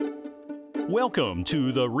Welcome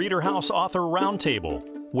to the Reader House Author Roundtable,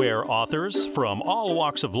 where authors from all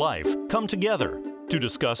walks of life come together to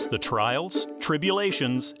discuss the trials,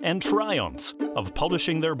 tribulations, and triumphs of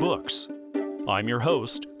publishing their books. I'm your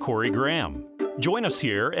host, Corey Graham. Join us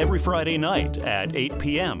here every Friday night at 8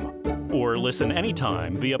 p.m. or listen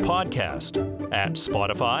anytime via podcast at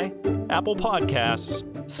Spotify, Apple Podcasts,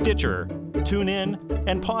 Stitcher, TuneIn,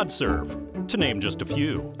 and PodServe, to name just a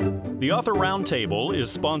few. The Author Roundtable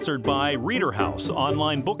is sponsored by Reader House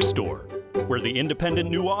Online Bookstore, where the independent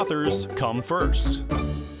new authors come first.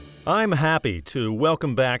 I'm happy to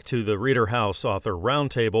welcome back to the Reader House Author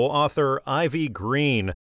Roundtable author Ivy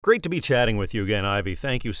Green. Great to be chatting with you again, Ivy.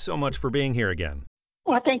 Thank you so much for being here again.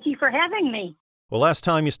 Well, thank you for having me. Well, last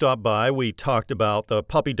time you stopped by, we talked about the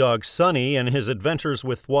puppy dog Sunny and his adventures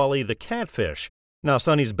with Wally the catfish. Now,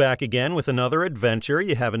 Sunny's back again with another adventure.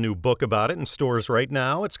 You have a new book about it in stores right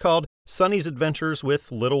now. It's called Sunny's Adventures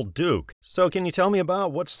with Little Duke. So can you tell me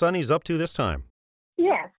about what Sunny's up to this time?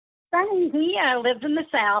 Yes. Sunny, he lives in the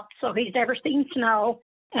South, so he's never seen snow.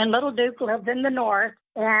 And Little Duke lives in the North,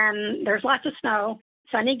 and there's lots of snow.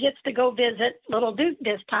 Sunny gets to go visit Little Duke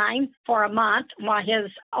this time for a month while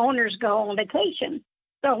his owners go on vacation.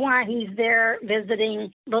 So while he's there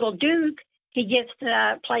visiting Little Duke, he gets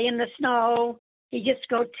to play in the snow. He gets to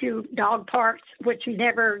go to dog parks, which he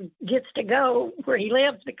never gets to go where he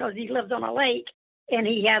lives because he lives on a lake and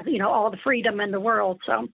he has, all the freedom in the world.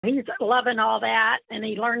 So he's loving all that. And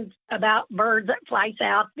he learns about birds that fly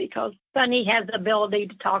south because Sunny has the ability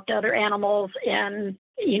to talk to other animals. And,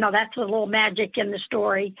 that's a little magic in the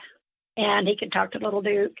story. And he can talk to Little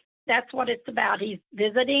Duke. That's what it's about.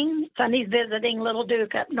 Sunny's visiting Little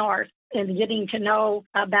Duke up north and getting to know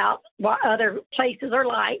about what other places are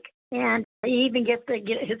like. And he even gets to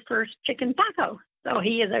get his first chicken taco. So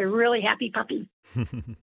he is a really happy puppy.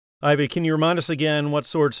 Ivy, can you remind us again what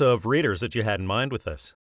sorts of readers that you had in mind with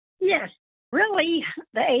this? Yes. Really,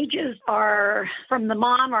 the ages are from the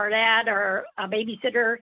mom or dad or a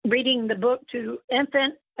babysitter reading the book to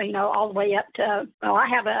infant, all the way up to, I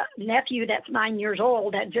have a nephew that's 9 years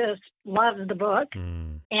old that just loves the book.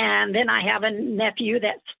 And then I have a nephew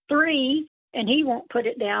that's 3. And he won't put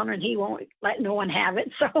it down and he won't let no one have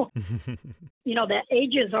it. So, the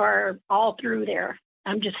ages are all through there.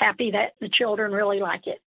 I'm just happy that the children really like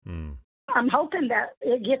it. I'm hoping that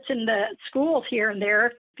it gets in the schools here and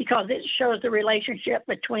there because it shows the relationship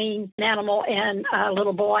between an animal and a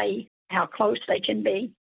little boy, how close they can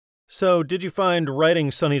be. So did you find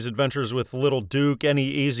writing Sunny's Adventures with Little Duke any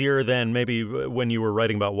easier than maybe when you were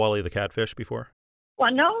writing about Wally the catfish before?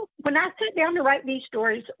 Well, no, when I sit down to write these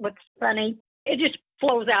stories with Sunny, it just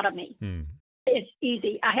flows out of me. It's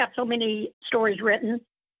easy. I have so many stories written,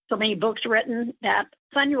 so many books written that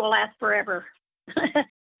Sunny will last forever. and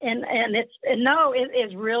it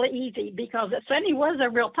is really easy because Sunny was a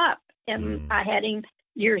real pup, and I had him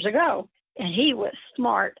years ago, and he was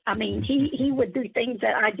smart. I mean, he would do things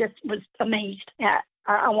that I just was amazed at.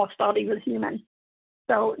 I almost thought he was human.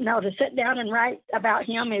 So, no, to sit down and write about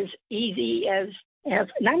him is easy as and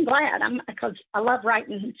I'm glad because I love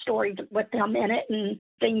writing stories with him in it and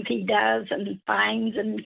things he does and finds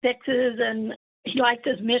and fixes, and he likes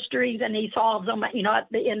his mysteries and he solves them, at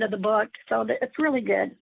the end of the book. So it's really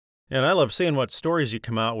good. And I love seeing what stories you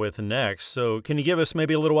come out with next. So can you give us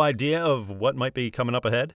maybe a little idea of what might be coming up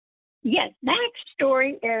ahead? Yes. Next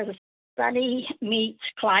story is Sunny meets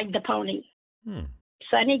Clyde the pony.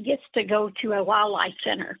 Sunny gets to go to a wildlife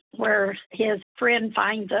center where his friend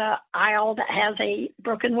finds a owl that has a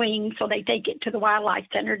broken wing, so they take it to the wildlife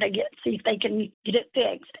center to see if they can get it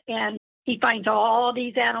fixed. And he finds all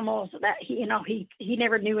these animals that he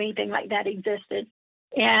never knew anything like that existed.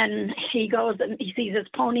 And he goes and he sees his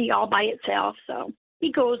pony all by itself. So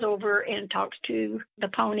he goes over and talks to the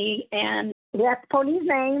pony and he asks the pony's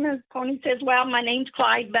name. And the pony says, well, my name's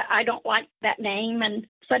Clyde, but I don't like that name. And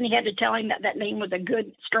Sunny had to tell him that name was a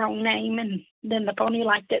good, strong name, and then the pony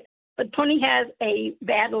liked it. But Pony has a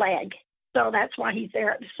bad leg, so that's why he's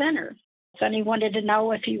there at the center. Sunny wanted to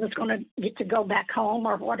know if he was going to get to go back home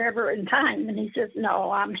or whatever in time, and he says, no,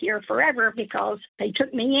 I'm here forever because they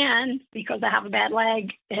took me in because I have a bad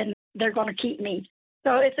leg, and they're going to keep me.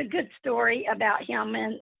 So it's a good story about him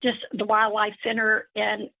and just the wildlife center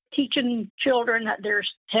and teaching children that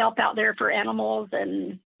there's help out there for animals,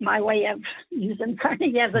 and my way of using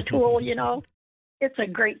Sunny as a tool, It's a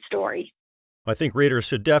great story. I think readers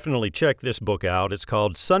should definitely check this book out. It's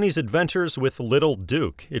called Sunny's Adventures with Little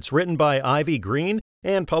Duke. It's written by Ivy Green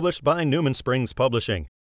and published by Newman Springs Publishing.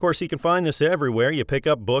 Of course, you can find this everywhere. You pick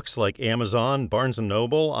up books like Amazon, Barnes &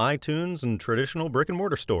 Noble, iTunes, and traditional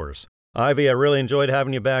brick-and-mortar stores. Ivy, I really enjoyed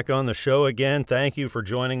having you back on the show again. Thank you for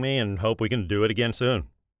joining me and hope we can do it again soon.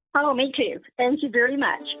 Oh, me too. Thank you very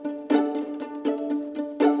much.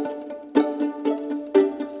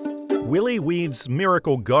 Willie Weed's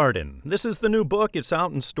Miracle Garden. This is the new book. It's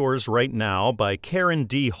out in stores right now by Karen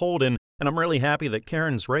D. Holden, and I'm really happy that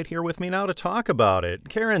Karen's right here with me now to talk about it.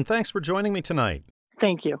 Karen, thanks for joining me tonight.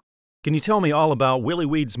 Thank you. Can you tell me all about Willie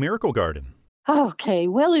Weed's Miracle Garden? Okay,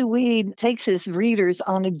 Willie Weed takes his readers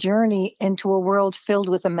on a journey into a world filled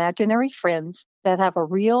with imaginary friends that have a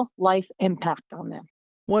real life impact on them.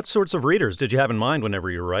 What sorts of readers did you have in mind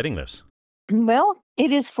whenever you were writing this? Well,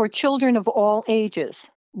 it is for children of all ages.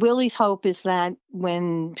 Willie's hope is that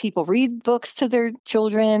when people read books to their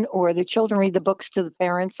children or the children read the books to the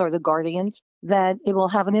parents or the guardians, that it will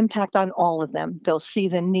have an impact on all of them. They'll see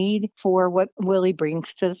the need for what Willie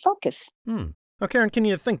brings to the focus. Now, Karen, can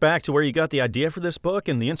you think back to where you got the idea for this book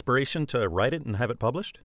and the inspiration to write it and have it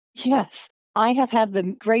published? Yes, I have had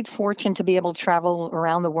the great fortune to be able to travel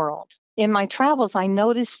around the world. In my travels, I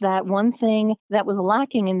noticed that one thing that was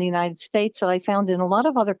lacking in the United States that I found in a lot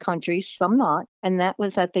of other countries, some not, and that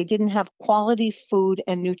was that they didn't have quality food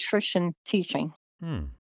and nutrition teaching. You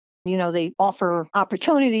know, they offer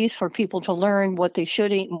opportunities for people to learn what they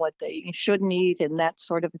should eat and what they shouldn't eat and that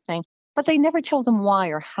sort of a thing. But they never tell them why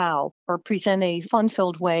or how or present a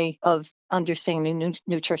fun-filled way of understanding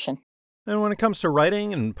nutrition. And when it comes to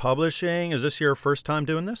writing and publishing, is this your first time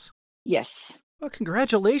doing this? Yes. Well,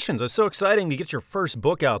 congratulations. It's so exciting to get your first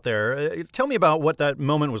book out there. Tell me about what that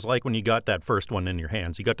moment was like when you got that first one in your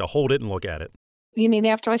hands. You got to hold it and look at it. You mean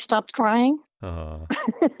after I stopped crying?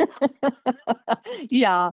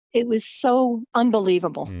 Yeah, it was so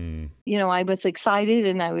unbelievable. You know, I was excited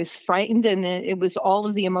and I was frightened, and it was all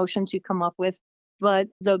of the emotions you come up with. But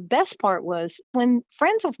the best part was when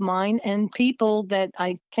friends of mine and people that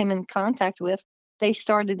I came in contact with, they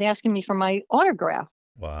started asking me for my autograph.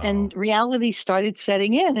 Wow. And reality started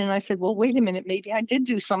setting in. And I said, well, wait a minute, maybe I did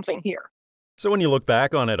do something here. So when you look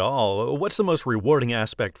back on it all, what's the most rewarding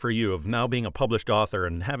aspect for you of now being a published author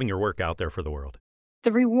and having your work out there for the world?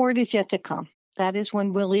 The reward is yet to come. That is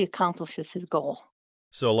when Willie accomplishes his goal.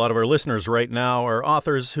 So a lot of our listeners right now are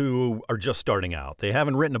authors who are just starting out. They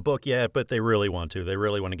haven't written a book yet, but they really want to. They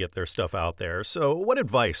really want to get their stuff out there. So what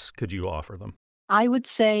advice could you offer them? I would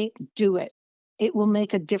say do it. It will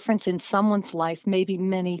make a difference in someone's life, maybe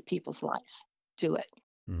many people's lives. Do it.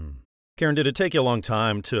 Karen, did it take you a long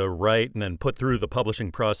time to write and then put through the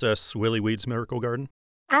publishing process, Willie Weed's Miracle Garden?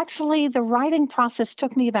 Actually, the writing process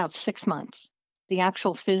took me about 6 months, the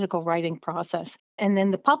actual physical writing process. And then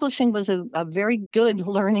the publishing was a very good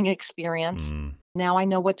learning experience. Now I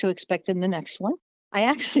know what to expect in the next one. I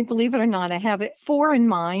actually, believe it or not, I have 4 in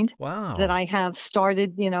mind. Wow. That I have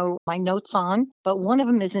started, my notes on, but one of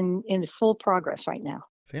them is in full progress right now.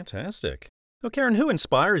 Fantastic. So, Karen, who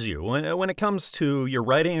inspires you when it comes to your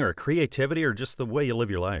writing or creativity or just the way you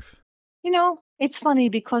live your life? It's funny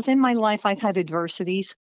because in my life I've had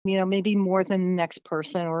adversities, maybe more than the next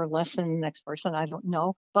person or less than the next person. I don't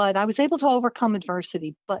know. But I was able to overcome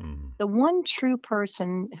adversity. But the one true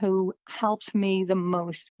person who helped me the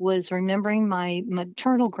most was remembering my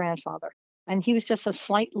maternal grandfather. And he was just a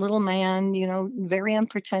slight little man, very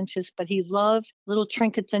unpretentious, but he loved little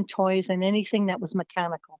trinkets and toys and anything that was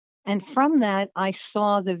mechanical. And from that, I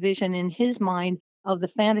saw the vision in his mind of the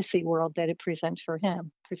fantasy world that it presented for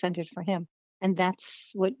him. And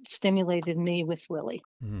that's what stimulated me with Willie.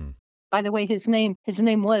 By the way, his name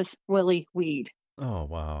was Willie Weed. Oh,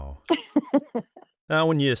 wow. Now,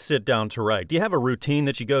 when you sit down to write, do you have a routine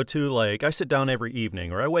that you go to? Like, I sit down every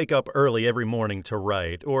evening, or I wake up early every morning to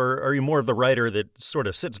write, or are you more of the writer that sort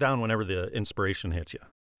of sits down whenever the inspiration hits you?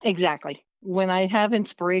 Exactly. When I have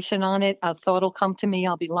inspiration on it, a thought will come to me.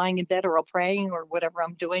 I'll be lying in bed or I'll praying or whatever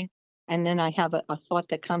I'm doing. And then I have a thought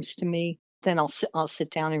that comes to me. Then I'll sit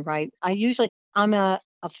down and write. I'm a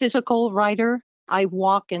physical writer. I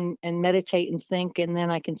walk and meditate and think, and then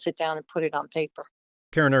I can sit down and put it on paper.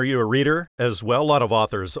 Karen, are you a reader as well? A lot of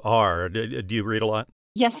authors are. Do you read a lot?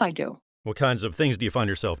 Yes, I do. What kinds of things do you find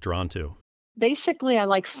yourself drawn to? Basically, I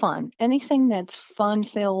like fun. Anything that's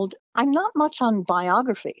fun-filled. I'm not much on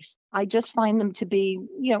biographies. I just find them to be,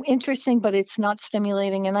 interesting, but it's not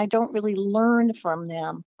stimulating, and I don't really learn from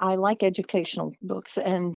them. I like educational books,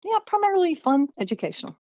 and primarily fun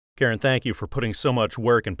educational. Karen, thank you for putting so much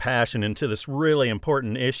work and passion into this really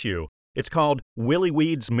important issue. It's called Willie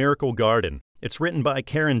Weed's Miracle Garden. It's written by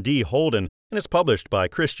Karen D. Holden, and it's published by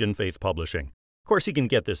Christian Faith Publishing. Of course, you can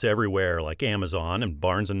get this everywhere like Amazon and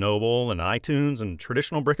Barnes & Noble and iTunes and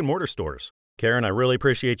traditional brick-and-mortar stores. Karen, I really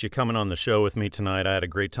appreciate you coming on the show with me tonight. I had a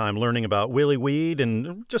great time learning about Willie Weed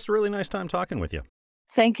and just a really nice time talking with you.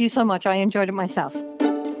 Thank you so much. I enjoyed it myself.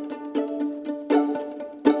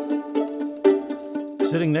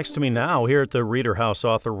 Sitting next to me now here at the Reader House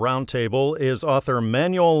Author Roundtable is author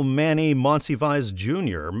Manuel Manny Monsivais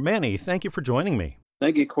Jr. Manny, thank you for joining me.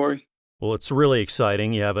 Thank you, Corey. Well, it's really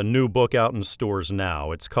exciting. You have a new book out in stores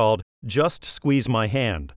now. It's called Just Squeeze My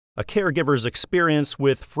Hand, A Caregiver's Experience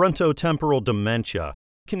with Frontotemporal Dementia.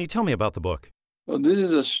 Can you tell me about the book? Well, this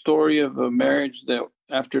is a story of a marriage that,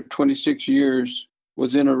 after 26 years,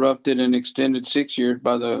 was interrupted and extended 6 years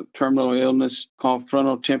by the terminal illness called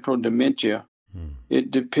frontotemporal dementia.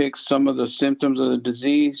 It depicts some of the symptoms of the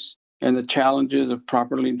disease and the challenges of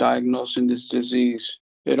properly diagnosing this disease.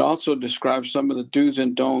 It also describes some of the do's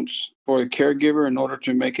and don'ts for a caregiver in order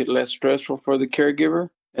to make it less stressful for the caregiver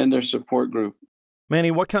and their support group. Manny,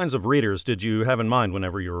 what kinds of readers did you have in mind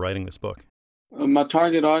whenever you were writing this book? My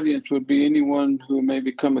target audience would be anyone who may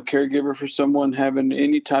become a caregiver for someone having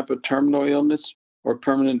any type of terminal illness or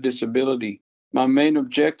permanent disability. My main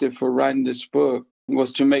objective for writing this book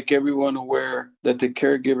was to make everyone aware that the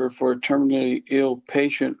caregiver for a terminally ill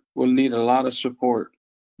patient will need a lot of support.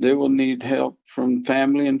 They will need help from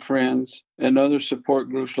family and friends and other support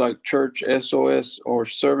groups like church, SOS, or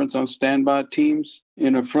servants on standby teams.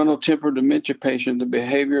 In a frontotemporal dementia patient, the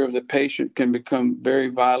behavior of the patient can become very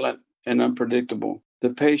violent and unpredictable.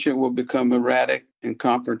 The patient will become erratic and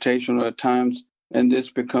confrontational at times, and this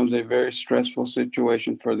becomes a very stressful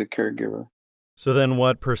situation for the caregiver. So then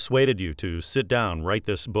what persuaded you to sit down, write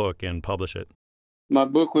this book, and publish it? My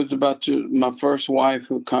book was about my first wife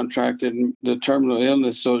who contracted the terminal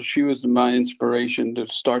illness, so she was my inspiration to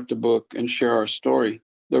start the book and share our story.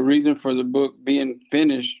 The reason for the book being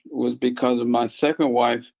finished was because of my second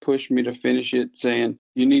wife pushed me to finish it, saying,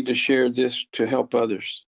 "You need to share this to help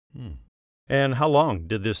others." And how long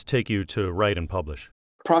did this take you to write and publish?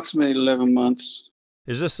 Approximately 11 months.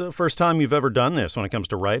 Is this the first time you've ever done this when it comes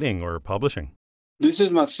to writing or publishing? This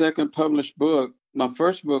is my second published book. My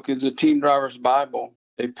first book is A Teen Driver's Bible,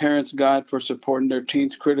 a parent's guide for supporting their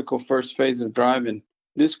teen's critical first phase of driving.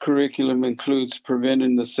 This curriculum includes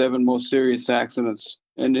preventing the 7 most serious accidents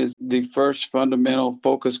and is the first fundamental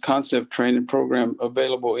focused concept training program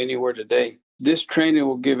available anywhere today. This training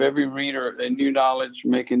will give every reader a new knowledge,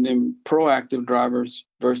 making them proactive drivers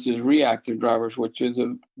versus reactive drivers,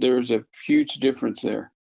 there's a huge difference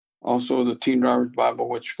there. Also, the Teen Driver's Bible,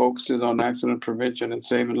 which focuses on accident prevention and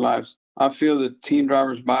saving lives. I feel the Teen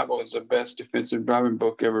Driver's Bible is the best defensive driving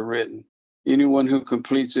book ever written. Anyone who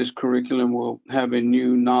completes this curriculum will have a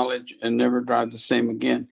new knowledge and never drive the same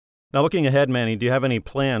again. Now, looking ahead, Manny, do you have any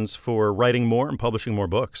plans for writing more and publishing more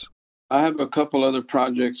books? I have a couple other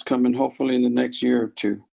projects coming, hopefully in the next year or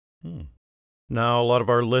two. Now, a lot of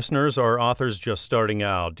our listeners are authors just starting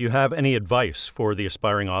out. Do you have any advice for the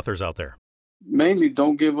aspiring authors out there? Mainly,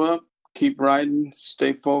 don't give up, keep writing,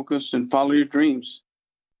 stay focused, and follow your dreams.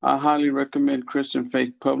 I highly recommend Christian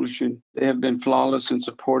Faith Publishing. They have been flawless in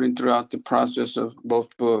supporting throughout the process of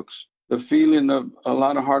both books. The feeling of a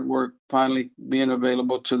lot of hard work finally being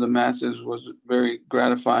available to the masses was very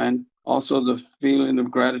gratifying. Also, the feeling of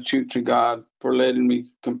gratitude to God for letting me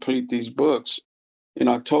complete these books. In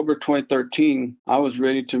October 2013, I was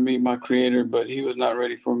ready to meet my Creator, but He was not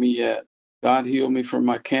ready for me yet. God healed me from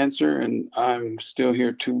my cancer, and I'm still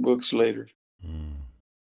here 2 books later.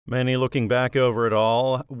 Manny, looking back over it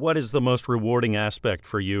all, what is the most rewarding aspect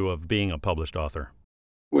for you of being a published author?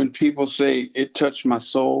 When people say it touched my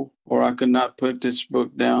soul, or I could not put this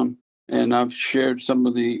book down, and I've shared some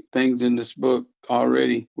of the things in this book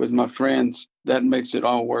already with my friends, that makes it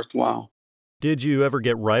all worthwhile. Did you ever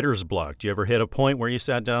get writer's block? Did you ever hit a point where you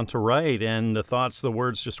sat down to write and the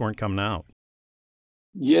words just weren't coming out?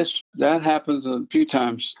 Yes, that happens a few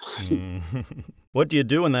times. What do you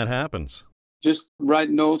do when that happens? Just write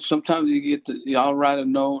notes. Sometimes I'll write a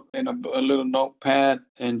note in a little notepad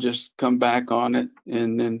and just come back on it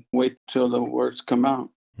and then wait till the words come out.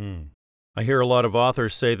 I hear a lot of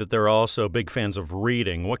authors say that they're also big fans of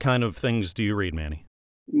reading. What kind of things do you read, Manny?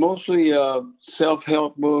 Mostly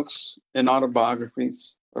self-help books and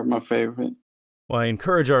autobiographies are my favorite. Well, I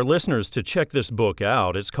encourage our listeners to check this book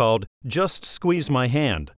out. It's called Just Squeeze My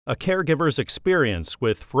Hand, A Caregiver's Experience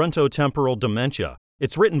with Frontotemporal Dementia.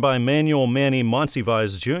 It's written by Manuel Manny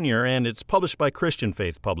Monsivais Jr., and it's published by Christian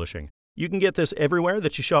Faith Publishing. You can get this everywhere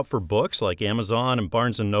that you shop for books, like Amazon and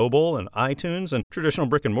Barnes & Noble and iTunes and traditional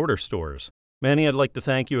brick-and-mortar stores. Manny, I'd like to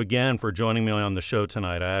thank you again for joining me on the show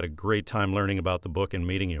tonight. I had a great time learning about the book and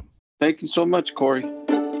meeting you. Thank you so much, Corey.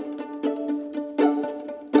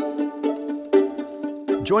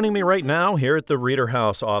 Joining me right now here at the Reader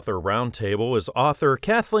House Author Roundtable is author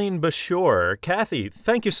Kathleen Bashore. Kathy,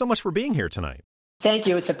 thank you so much for being here tonight. Thank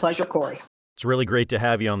you. It's a pleasure, Corey. It's really great to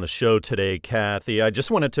have you on the show today, Kathy. I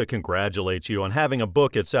just wanted to congratulate you on having a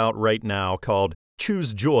book that's out right now called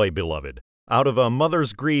Choose Joy, Beloved, Out of a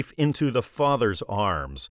Mother's Grief into the Father's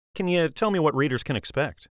Arms. Can you tell me what readers can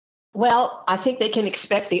expect? Well, I think they can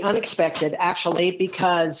expect the unexpected, actually,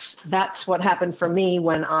 because that's what happened for me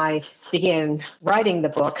when I began writing the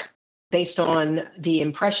book. Based on the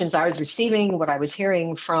impressions I was receiving, what I was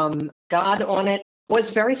hearing from God on it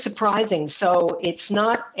was very surprising. So it's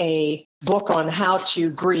not a book on how to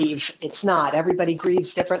grieve. It's not. Everybody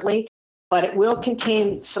grieves differently, but it will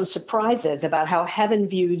contain some surprises about how heaven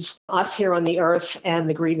views us here on the earth and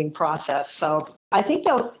the grieving process. So I think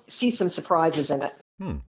they'll see some surprises in it.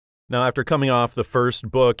 Now, after coming off the first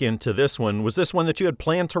book into this one, was this one that you had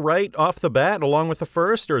planned to write off the bat along with the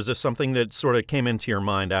first, or is this something that sort of came into your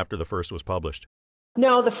mind after the first was published?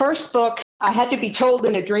 No, the first book, I had to be told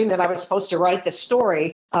in a dream that I was supposed to write the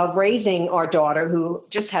story of raising our daughter who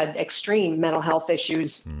just had extreme mental health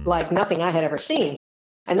issues like nothing I had ever seen.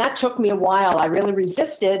 And that took me a while. I really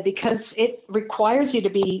resisted because it requires you to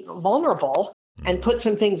be vulnerable and put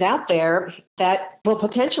some things out there that will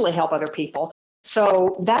potentially help other people.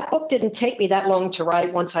 So that book didn't take me that long to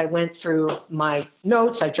write once I went through my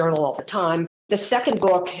notes. I journal all the time. The second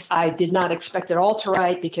book, I did not expect at all to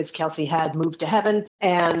write because Kelsey had moved to heaven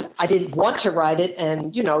and I didn't want to write it.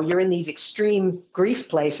 And, you know, you're in these extreme grief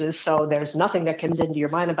places, so there's nothing that comes into your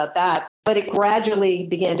mind about that. But it gradually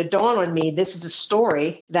began to dawn on me, this is a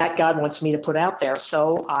story that God wants me to put out there.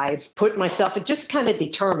 So I put myself, it just kind of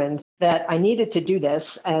determined that I needed to do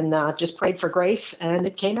this and just prayed for grace and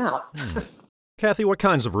it came out. Kathy, what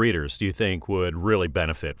kinds of readers do you think would really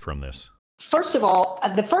benefit from this? First of all,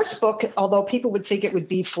 the first book, although people would think it would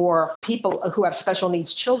be for people who have special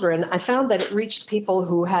needs children, I found that it reached people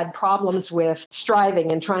who had problems with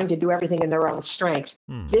striving and trying to do everything in their own strength.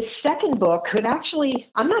 This second book could actually,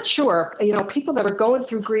 I'm not sure, people that are going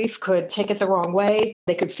through grief could take it the wrong way.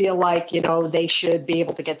 They could feel like, they should be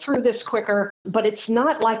able to get through this quicker, but it's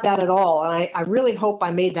not like that at all. And I really hope I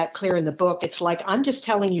made that clear in the book. It's like, I'm just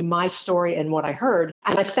telling you my story and what I heard.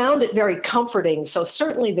 And I found it very comforting. So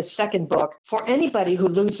certainly the second book, for anybody who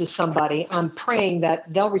loses somebody, I'm praying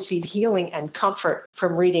that they'll receive healing and comfort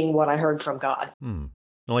from reading what I heard from God.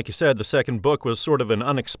 Like you said, the second book was sort of an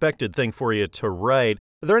unexpected thing for you to write.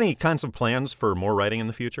 Are there any kinds of plans for more writing in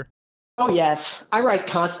the future? Oh, yes. I write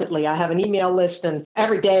constantly. I have an email list, and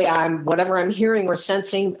every day whatever I'm hearing or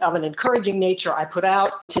sensing of an encouraging nature, I put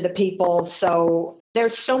out to the people. So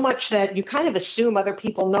there's so much that you kind of assume other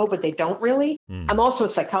people know, but they don't really. I'm also a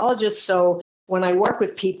psychologist, so when I work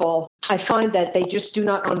with people, I find that they just do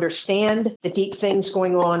not understand the deep things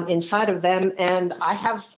going on inside of them. And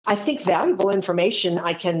I think, valuable information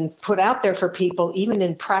I can put out there for people, even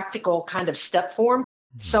in practical kind of step form.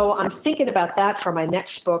 So I'm thinking about that for my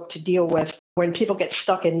next book to deal with when people get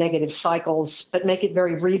stuck in negative cycles, but make it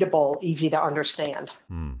very readable, easy to understand.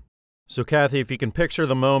 So, Kathy, if you can picture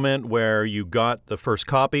the moment where you got the first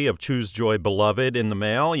copy of Choose Joy, Beloved in the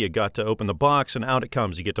mail, you got to open the box and out it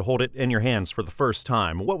comes. You get to hold it in your hands for the first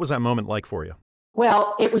time. What was that moment like for you?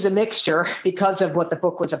 Well, it was a mixture because of what the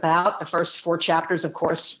book was about. The first 4 chapters, of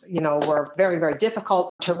course, were very, very difficult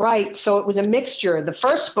to write. So it was a mixture. The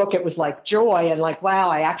first book, it was like joy and like, wow,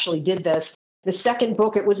 I actually did this. The second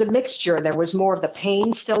book, it was a mixture. There was more of the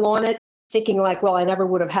pain still on it, thinking like, well, I never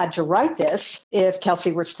would have had to write this if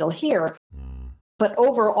Kelsey were still here. But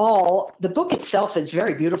overall, the book itself is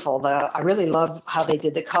very beautiful. I really love how they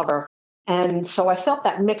did the cover. And so I felt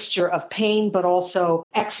that mixture of pain, but also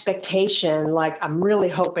expectation, like I'm really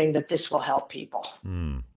hoping that this will help people.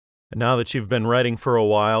 And now that you've been writing for a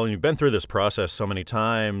while and you've been through this process so many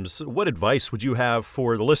times, what advice would you have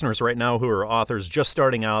for the listeners right now who are authors just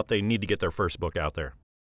starting out? They need to get their first book out there.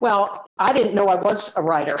 Well, I didn't know I was a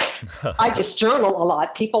writer. I just journal a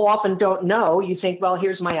lot. People often don't know. You think, well,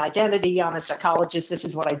 here's my identity. I'm a psychologist. This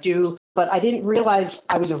is what I do. But I didn't realize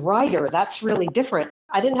I was a writer. That's really different.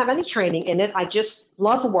 I didn't have any training in it. I just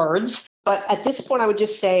love words. But at this point, I would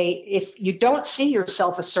just say, if you don't see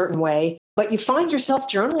yourself a certain way, but you find yourself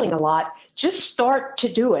journaling a lot, just start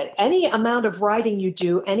to do it. Any amount of writing you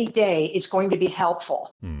do any day is going to be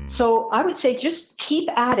helpful. So I would say just keep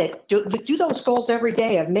at it. Do those goals every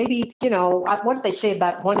day of maybe, what did they say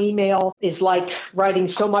about one email is like writing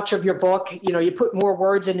so much of your book. You put more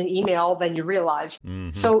words in an email than you realize.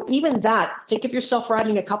 So even that, think of yourself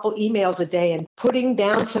writing a couple emails a day and putting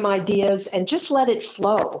down some ideas and just let it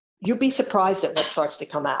flow. You'll be surprised at what starts to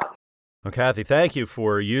come out. Well, Kathy, thank you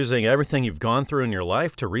for using everything you've gone through in your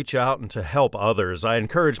life to reach out and to help others. I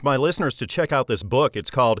encourage my listeners to check out this book.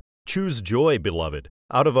 It's called Choose Joy, Beloved,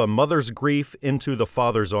 Out of a Mother's Grief into the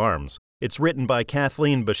Father's Arms. It's written by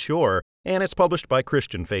Kathleen Bashore, and it's published by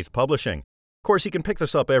Christian Faith Publishing. Of course, you can pick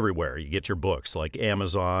this up everywhere you get your books, like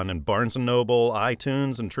Amazon and Barnes & Noble,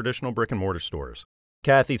 iTunes, and traditional brick-and-mortar stores.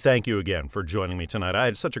 Kathy, thank you again for joining me tonight. I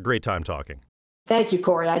had such a great time talking. Thank you,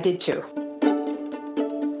 Corey. I did too.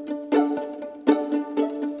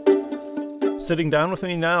 Sitting down with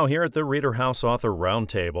me now here at the Reader House Author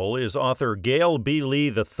Roundtable is author Gail B. Lee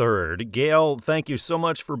III. Gail, thank you so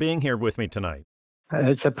much for being here with me tonight.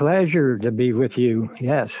 It's a pleasure to be with you,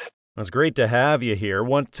 yes. It's great to have you here.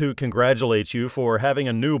 Want to congratulate you for having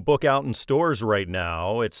a new book out in stores right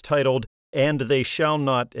now. It's titled, And They Shall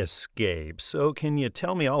Not Escape. So can you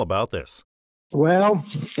tell me all about this? Well,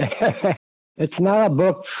 it's not a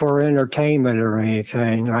book for entertainment or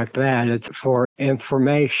anything like that. It's for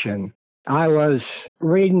information. I was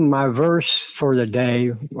reading my verse for the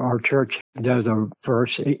day. Our church does a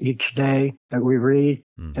verse each day that we read.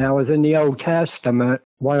 And I was in the Old Testament,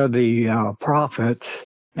 one of the prophets,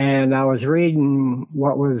 and I was reading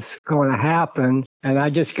what was going to happen, and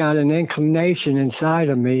I just got an inclination inside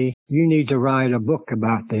of me, you need to write a book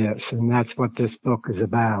about this, and that's what this book is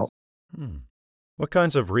about. What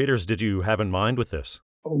kinds of readers did you have in mind with this?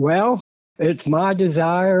 Well, it's my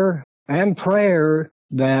desire and prayer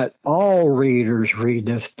that all readers read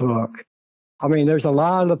this book. I mean, there's a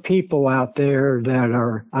lot of people out there that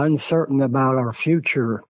are uncertain about our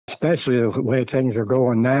future, especially the way things are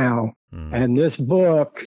going now. And this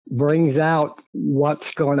book brings out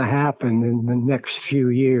what's going to happen in the next few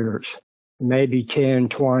years, maybe 10,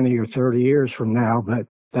 20, or 30 years from now, but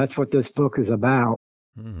that's what this book is about.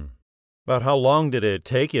 About how long did it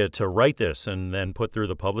take you to write this and then put through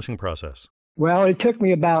the publishing process? Well, it took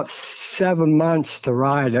me about 7 months to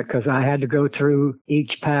write it because I had to go through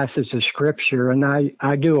each passage of Scripture, and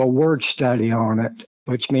I do a word study on it,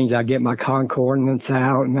 which means I get my concordance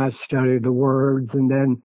out and I study the words and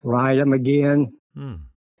then write them again.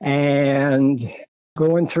 And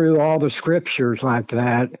going through all the Scriptures like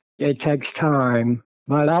that, it takes time.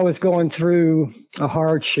 But I was going through a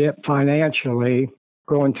hardship financially,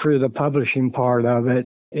 going through the publishing part of it.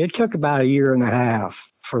 It took about 1.5 years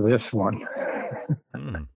for this one.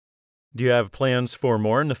 Do you have plans for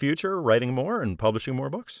more in the future, writing more and publishing more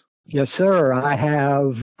books? Yes, sir. I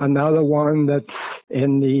have another one that's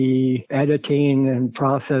in the editing and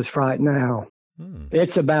process right now.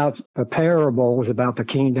 It's about the parables about the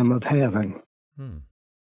kingdom of heaven.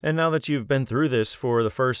 And now that you've been through this for the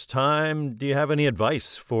first time, do you have any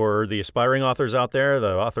advice for the aspiring authors out there,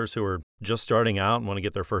 the authors who are just starting out and want to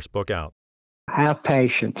get their first book out? Have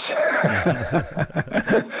patience.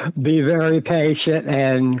 Be very patient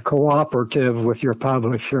and cooperative with your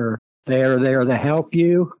publisher. They are there to help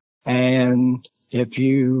you, and if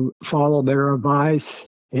you follow their advice,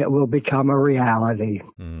 it will become a reality.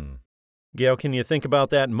 Gail, can you think about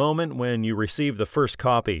that moment when you received the first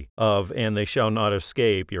copy of And They Shall Not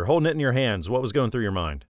Escape? You're holding it in your hands. What was going through your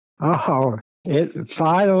mind? Oh, it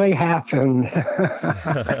finally happened.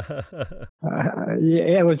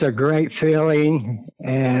 It was a great feeling,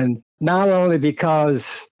 and not only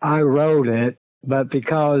because I wrote it, but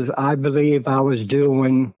because I believe I was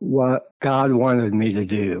doing what God wanted me to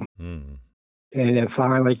do. And it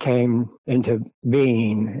finally came into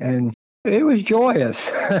being, and it was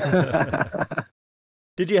joyous.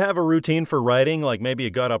 Did you have a routine for writing? Like maybe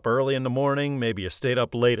you got up early in the morning, maybe you stayed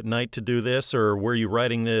up late at night to do this, or were you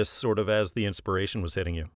writing this sort of as the inspiration was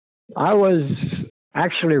hitting you? I was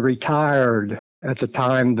actually retired at the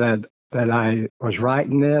time that I was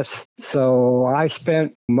writing this, so I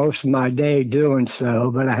spent most of my day doing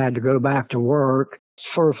so, but I had to go back to work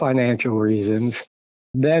for financial reasons.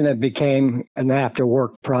 Then it became an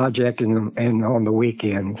after-work project and on the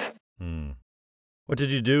weekends. What did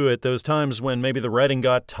you do at those times when maybe the writing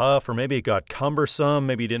got tough, or maybe it got cumbersome,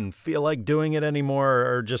 maybe you didn't feel like doing it anymore,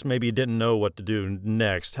 or just maybe you didn't know what to do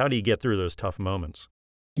next? How do you get through those tough moments?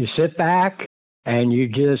 You sit back and you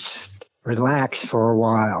just relax for a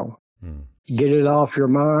while. Get it off your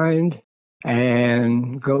mind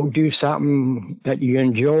and go do something that you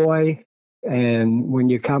enjoy. And when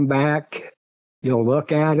you come back, you'll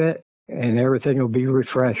look at it and everything will be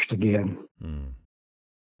refreshed again.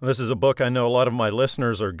 This is a book I know a lot of my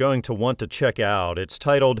listeners are going to want to check out. It's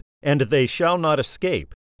titled, And They Shall Not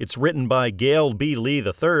Escape. It's written by Gail B. Lee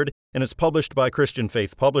III, and it's published by Christian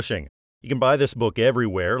Faith Publishing. You can buy this book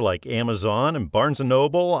everywhere, like Amazon and Barnes &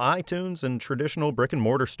 Noble, iTunes, and traditional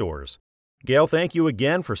brick-and-mortar stores. Gail, thank you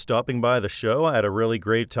again for stopping by the show. I had a really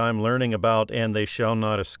great time learning about And They Shall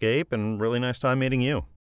Not Escape, and really nice time meeting you.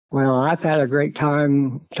 Well, I've had a great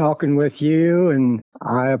time talking with you, and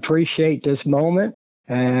I appreciate this moment.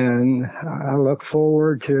 And I look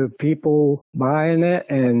forward to people buying it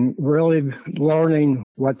and really learning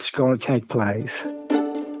what's going to take place.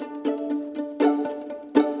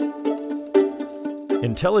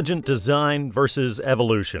 Intelligent Design versus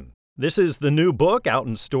Evolution. This is the new book out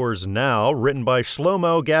in stores now, written by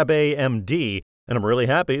Shlomo Gabay, MD, and I'm really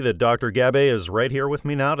happy that Dr. Gabay is right here with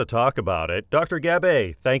me now to talk about it. Dr.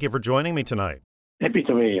 Gabay, thank you for joining me tonight. Happy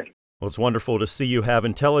to be here. Well, it's wonderful to see you have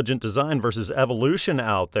Intelligent Design versus Evolution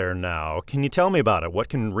out there now. Can you tell me about it? What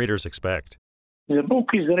can readers expect? The book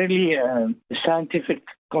is really a scientific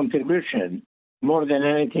contribution more than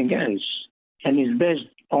anything else, and is based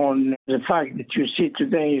on the fact that you see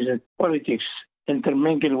today is that politics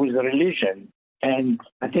intermingle with religion. And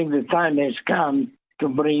I think the time has come to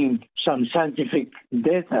bring some scientific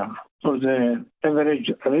data for the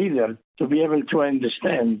average reader to be able to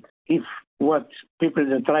understand if what people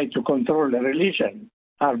that try to control the religion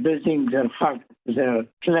are basing their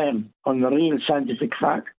claim on real scientific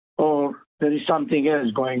fact, or there is something else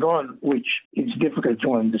going on which is difficult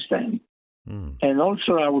to understand. And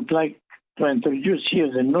also I would like to introduce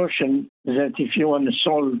here the notion that if you want to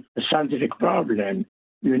solve a scientific problem,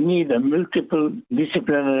 you need a multiple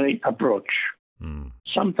disciplinary approach.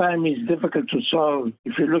 Sometimes it's difficult to solve.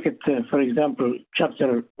 If you look at, for example,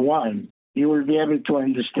 chapter 1, you will be able to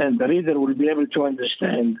understand, the reader will be able to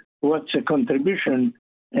understand what's a contribution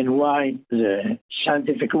and why the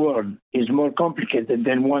scientific world is more complicated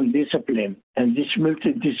than one discipline. And this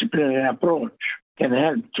multidisciplinary approach can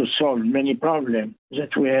help to solve many problems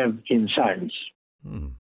that we have in science.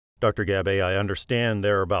 Dr. Gabay, I understand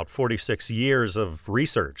there are about 46 years of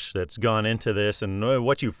research that's gone into this, and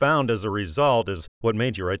what you found as a result is what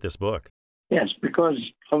made you write this book. Yes, because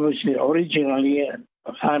obviously originally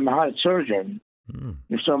I'm a heart surgeon,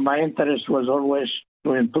 so my interest was always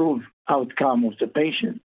to improve outcome of the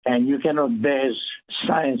patient. And you cannot base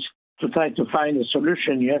science to try to find a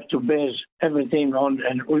solution. You have to base everything on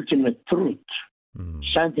an ultimate truth,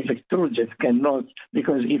 scientific truth that cannot,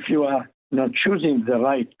 because if you are not choosing the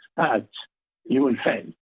right path, you will fail.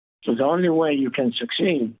 So the only way you can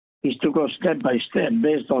succeed is to go step by step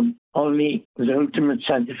based on only the ultimate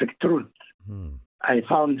scientific truth. I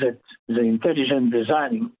found that the intelligent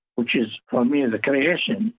design, which is for me the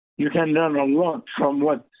creation, you can learn a lot from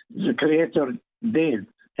what the creator did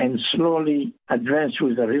and slowly advance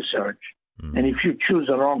with the research. And if you choose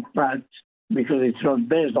the wrong path because it's not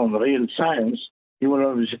based on real science, you will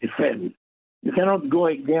obviously fail. You cannot go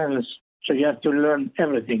against, so you have to learn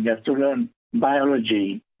everything. You have to learn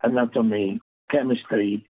biology, anatomy,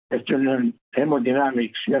 chemistry. You have to learn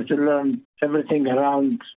hemodynamics. You have to learn everything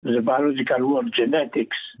around the biological world,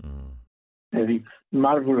 genetics. And it's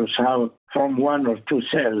marvelous how from one or two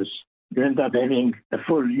cells you end up having a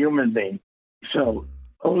full human being. So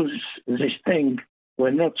all these things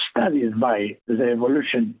were not studied by the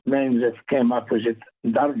evolution men that came up with it,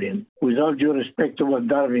 Darwin. With all due respect to what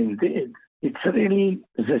Darwin did, it's really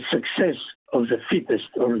the success of the fittest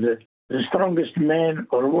or the strongest man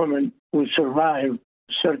or woman who survive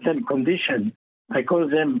certain conditions. I call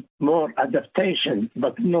them more adaptation,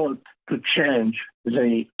 but not to change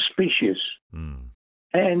the species.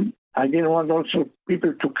 And I didn't want also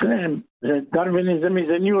people to claim that Darwinism is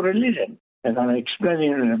a new religion. And I'm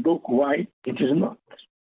explaining in a book why it is not.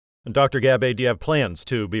 And Dr. Gabay, do you have plans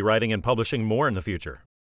to be writing and publishing more in the future?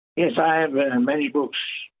 Yes, I have many books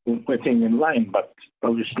waiting in line, but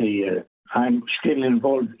obviously I'm still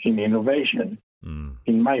involved in innovation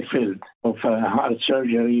in my field of heart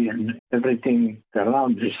surgery and everything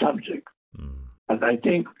around this subject. But I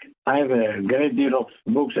think I have a great deal of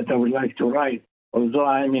books that I would like to write. Although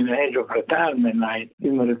I'm in the age of retirement, I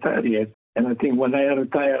didn't retire yet. And I think when I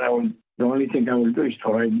retire, the only thing I will do is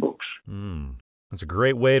to write books. That's a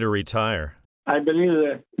great way to retire. I believe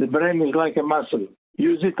that the brain is like a muscle.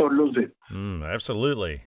 Use it or lose it.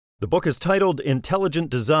 Absolutely. The book is titled Intelligent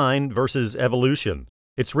Design versus Evolution.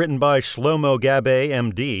 It's written by Shlomo Gabay,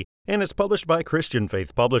 MD, and it's published by Christian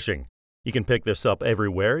Faith Publishing. You can pick this up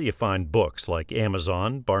everywhere you find books like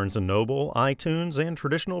Amazon, Barnes & Noble, iTunes, and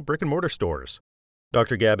traditional brick-and-mortar stores.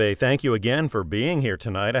 Dr. Gabay, thank you again for being here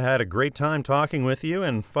tonight. I had a great time talking with you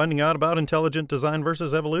and finding out about Intelligent Design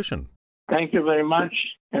versus Evolution. Thank you very much.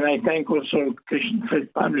 And I thank also Christian Faith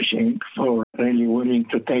Publishing for really willing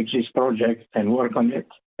to take this project and work on it.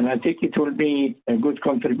 And I think it will be a good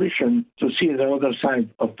contribution to see the other side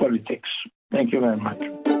of politics. Thank you very much.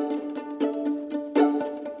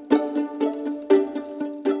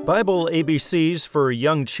 Bible ABCs for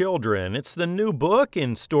Young Children. It's the new book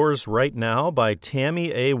in stores right now by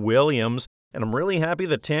Tammy A. Williams, and I'm really happy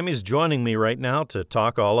that Tammy's joining me right now to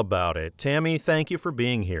talk all about it. Tammy, thank you for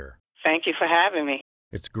being here. Thank you for having me.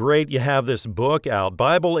 It's great you have this book out,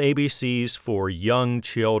 Bible ABCs for Young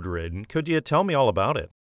Children. Could you tell me all about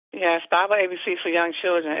it? Yes, Bible ABC for Young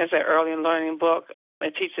Children is an early learning book.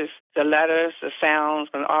 It teaches the letters, the sounds,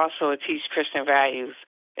 and also it teaches Christian values.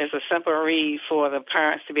 It's a simple read for the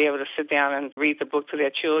parents to be able to sit down and read the book to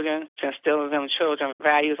their children, to instill in them children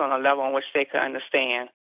values on a level in which they could understand.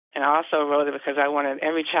 And I also wrote it because I wanted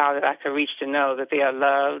every child that I could reach to know that they are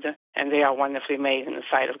loved and they are wonderfully made in the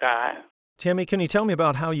sight of God. Tammy, can you tell me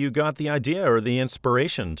about how you got the idea or the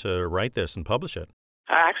inspiration to write this and publish it?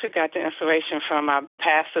 I actually got the inspiration from my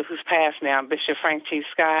pastor who's passed now, Bishop Frank T.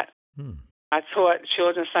 Scott. I taught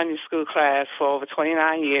children's Sunday school class for over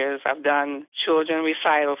 29 years. I've done children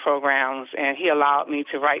recital programs, and he allowed me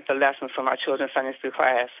to write the lessons for my children's Sunday school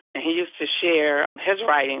class. And he used to share his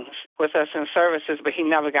writings with us in services, but he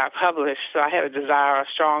never got published. So I had a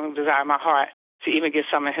strong desire in my heart to even get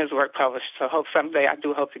some of his work published. So someday I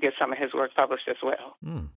do hope to get some of his work published as well.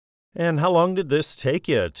 And how long did this take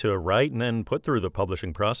you to write and then put through the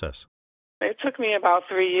publishing process? It took me about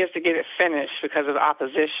 3 years to get it finished because of the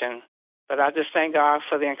opposition. But I just thank God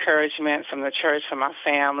for the encouragement from the church, from my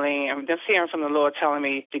family, and just hearing from the Lord telling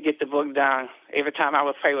me to get the book done. Every time I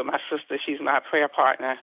would pray with my sister, she's my prayer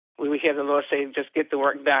partner, we would hear the Lord say, just get the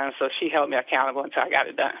work done. So she held me accountable until I got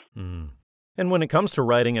it done. And when it comes to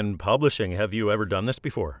writing and publishing, have you ever done this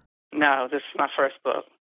before? No, this is my first book.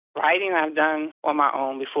 Writing I've done on my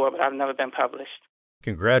own before, but I've never been published.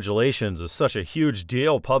 Congratulations. It's such a huge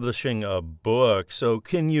deal publishing a book. So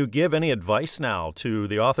can you give any advice now to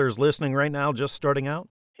the authors listening right now just starting out?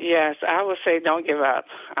 Yes, I would say don't give up.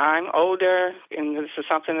 I'm older, and this is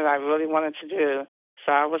something that I really wanted to do.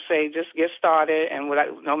 So I would say just get started, and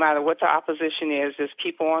no matter what the opposition is, just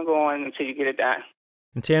keep on going until you get it done.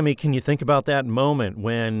 And Tammy, can you think about that moment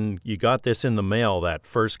when you got this in the mail, that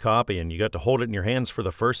first copy, and you got to hold it in your hands for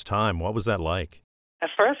the first time? What was that like? At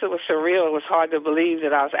first, it was surreal. It was hard to believe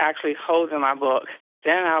that I was actually holding my book.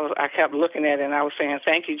 Then I kept looking at it, and I was saying,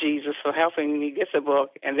 thank you, Jesus, for helping me get the book.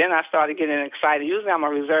 And then I started getting excited. Usually I'm a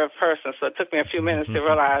reserved person, so it took me a few minutes to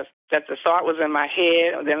realize that the thought was in my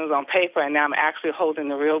head, then it was on paper, and now I'm actually holding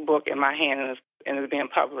the real book in my hand, and it's being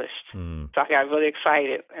published. So I got really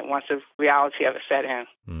excited, and once the reality of it set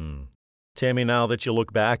in. Tammy, now that you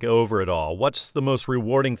look back over it all, what's the most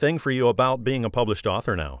rewarding thing for you about being a published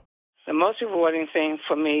author now? The most rewarding thing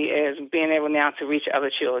for me is being able now to reach other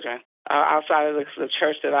children. Outside of the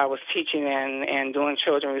church that I was teaching in and doing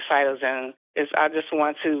children recitals in, I just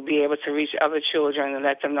want to be able to reach other children and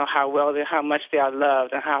let them know how much they are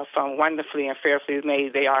loved and how wonderfully and fearfully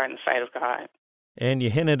made they are in the sight of God. And you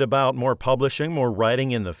hinted about more publishing, more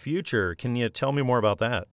writing in the future. Can you tell me more about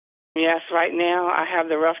that? Yes, right now I have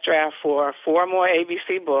the rough draft for 4 more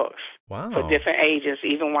ABC books for different ages,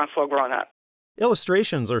 even one for a grown-up.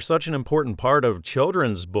 Illustrations are such an important part of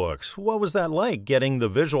children's books. What was that like, getting the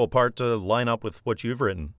visual part to line up with what you've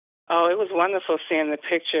written? Oh, it was wonderful seeing the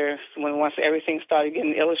picture once everything started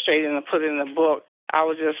getting illustrated and put in the book. I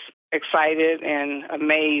was just excited and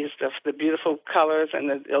amazed of the beautiful colors and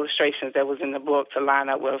the illustrations that was in the book to line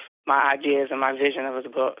up with my ideas and my vision of the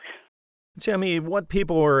book. Tammy, what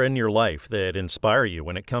people are in your life that inspire you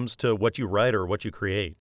when it comes to what you write or what you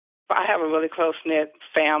create? I have a really close-knit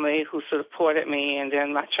family who supported me, and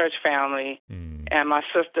then my church family and my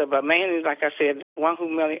sister. But mainly, like I said, one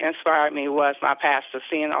who really inspired me was my pastor,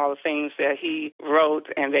 seeing all the things that he wrote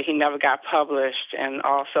and that he never got published, and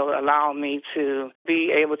also allowed me to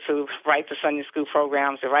be able to write the Sunday school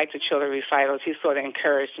programs, to write the children recitals. He sort of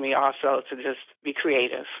encouraged me also to just be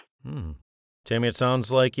creative. Tammy, it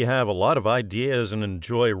sounds like you have a lot of ideas and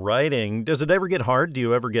enjoy writing. Does it ever get hard? Do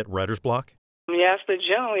you ever get writer's block? Yes, but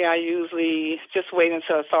generally I usually just wait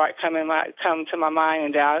until a thought come to my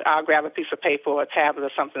mind, and I'll grab a piece of paper or a tablet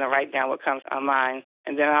or something to write down what comes to my mind,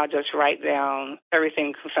 and then I'll just write down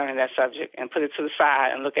everything concerning that subject and put it to the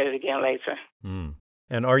side and look at it again later.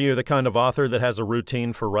 And are you the kind of author that has a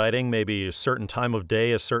routine for writing, maybe a certain time of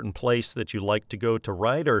day, a certain place that you like to go to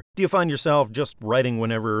write, or do you find yourself just writing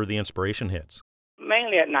whenever the inspiration hits?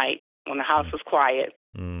 Mainly at night, when the house is quiet,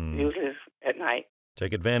 usually at night.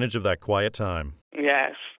 Take advantage of that quiet time.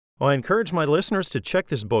 Yes. Well, I encourage my listeners to check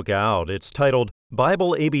this book out. It's titled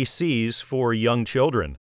Bible ABCs for Young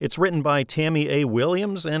Children. It's written by Tammy A.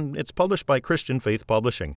 Williams, and it's published by Christian Faith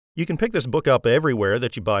Publishing. You can pick this book up everywhere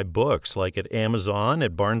that you buy books, like at Amazon,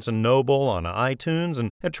 at Barnes & Noble, on iTunes, and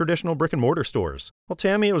at traditional brick-and-mortar stores. Well,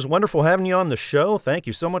 Tammy, it was wonderful having you on the show. Thank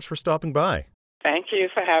you so much for stopping by. Thank you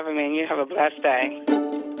for having me, and you have a blessed day.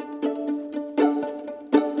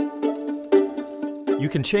 You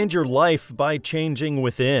can change your life by changing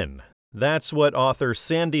within. That's what author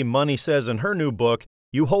Sandy Money says in her new book,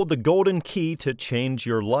 You Hold the Golden Key to Change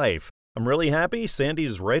Your Life. I'm really happy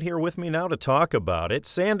Sandy's right here with me now to talk about it.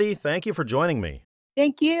 Sandy, thank you for joining me.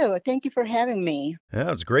 Thank you. Thank you for having me.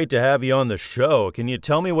 Yeah, it's great to have you on the show. Can you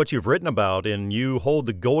tell me what you've written about in You Hold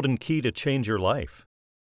the Golden Key to Change Your Life?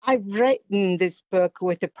 I've written this book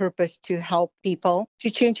with the purpose to help people to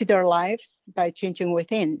change their lives by changing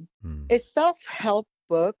within. It's a self-help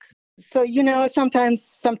book. So,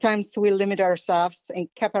 sometimes we limit ourselves and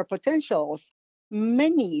keep our potentials.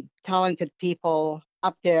 Many talented people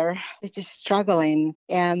up there are just struggling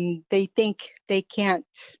and they think they can't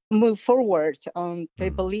move forward. They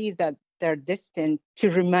believe that they're destined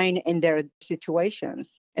to remain in their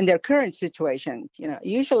situations, in their current situation.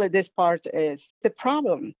 Usually this part is the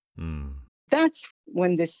problem. That's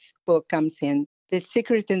when this book comes in. The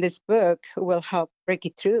secret in this book will help break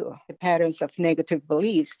it through the patterns of negative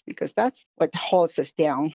beliefs, because that's what holds us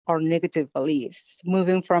down, our negative beliefs.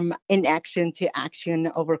 Moving from inaction to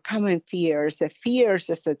action, overcoming fears. Fears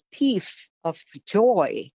is a thief of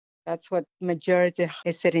joy. That's what majority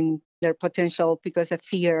is setting their potential because of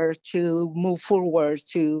fear to move forward,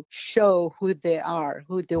 to show who they are,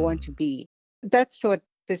 who they want to be. That's what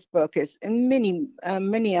this book is, and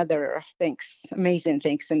many other things, amazing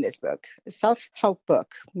things in this book. A self-help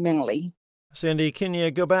book, mainly. Sandy, can you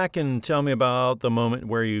go back and tell me about the moment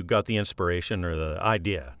where you got the inspiration or the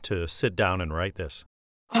idea to sit down and write this?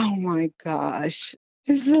 Oh my gosh.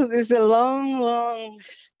 This is a long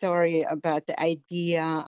story about the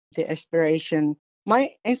idea, the inspiration.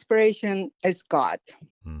 My inspiration is God.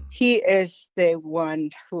 He is the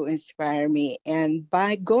one who inspired me. And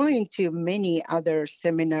by going to many other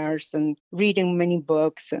seminars and reading many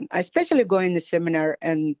books, and especially going to seminar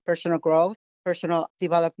and personal growth, personal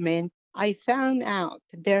development, I found out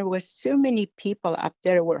there was so many people up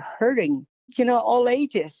there were hurting, all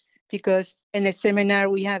ages. Because in a seminar,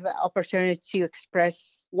 we have an opportunity to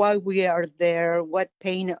express why we are there, what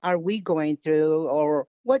pain are we going through, or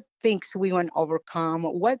what things we want to overcome,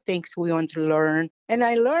 what things we want to learn. And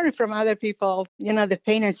I learned from other people, the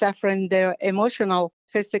pain and suffering, the emotional,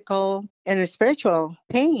 physical, and spiritual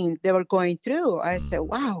pain they were going through. I said,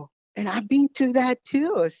 wow, and I've been through that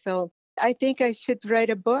too. So I think I should write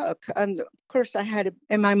a book. And of course, I had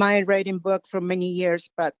in my mind writing book for many years,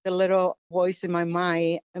 but the little voice in my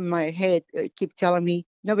mind, in my head, keep telling me,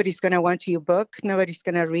 nobody's going to want your book. Nobody's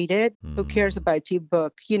going to read it. Who cares about your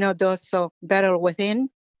book? Those so better within.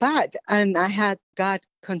 And I had God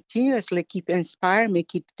continuously keep inspiring me,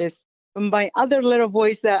 keep this. My other little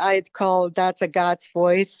voice that I'd call, that's a God's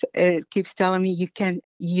voice. It keeps telling me,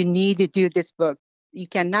 you need to do this book. You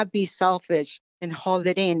cannot be selfish and hold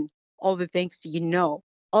it in. All the things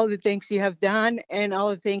all the things you have done, and all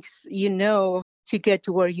the things to get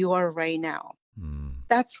to where you are right now.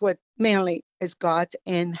 That's what mainly is God,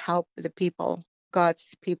 and help the people,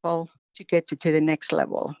 God's people, to get to the next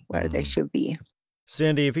level where they should be.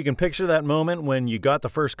 Sandy, if you can picture that moment when you got the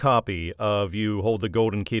first copy of You Hold the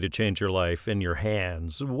Golden Key to Change Your Life in your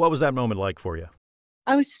hands, what was that moment like for you?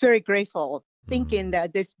 I was very grateful, thinking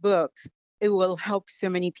that this book, it will help so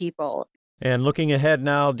many people. And looking ahead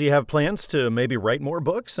now, do you have plans to maybe write more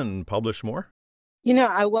books and publish more?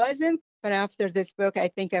 I wasn't, but after this book, I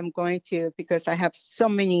think I'm going to, because I have so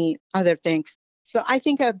many other things. So I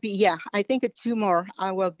think I think 2 more.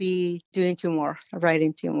 I will be doing 2 more,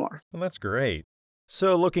 writing 2 more. Well, that's great.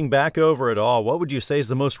 So looking back over it all, what would you say is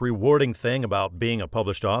the most rewarding thing about being a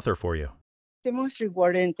published author for you? The most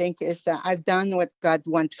rewarding thing is that I've done what God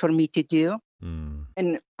wants for me to do.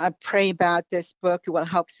 And I pray about this book. It will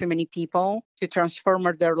help so many people to transform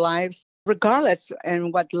their lives, regardless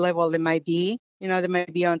in what level they might be. They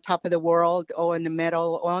might be on top of the world or in the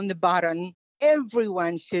middle or on the bottom.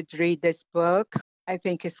 Everyone should read this book. I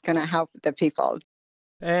think it's going to help the people.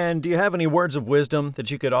 And do you have any words of wisdom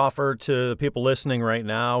that you could offer to the people listening right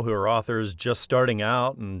now who are authors just starting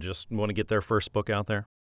out and just want to get their first book out there?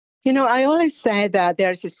 I always say that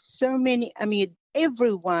there's so many,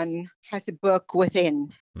 everyone has a book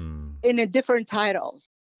within in a different titles.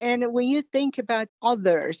 And when you think about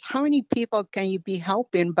others, how many people can you be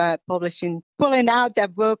helping by pulling out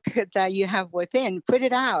that book that you have within, put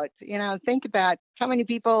it out, think about how many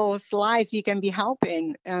people's life you can be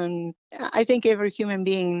helping. And I think every human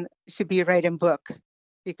being should be writing a book,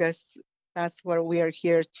 because that's what we are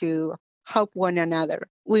here to help one another.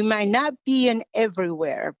 We might not be in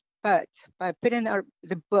everywhere, but by putting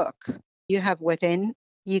the book you have within,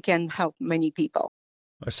 you can help many people.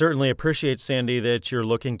 I certainly appreciate, Sandy, that you're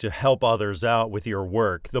looking to help others out with your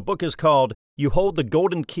work. The book is called You Hold the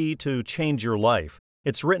Golden Key to Change Your Life.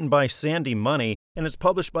 It's written by Sandy Money, and it's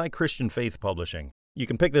published by Christian Faith Publishing. You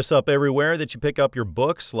can pick this up everywhere that you pick up your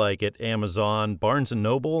books, like at Amazon, Barnes &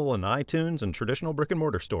 Noble, and iTunes, and traditional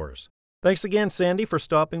brick-and-mortar stores. Thanks again, Sandy, for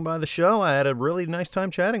stopping by the show. I had a really nice time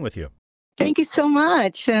chatting with you. Thank you so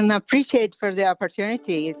much, and appreciate for the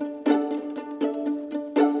opportunity.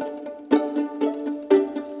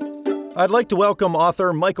 I'd like to welcome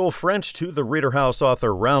author Michael French to the Reader House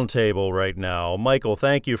Author Roundtable right now. Michael,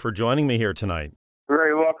 thank you for joining me here tonight.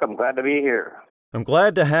 Very welcome. Glad to be here. I'm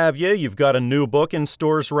glad to have you. You've got a new book in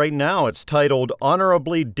stores right now. It's titled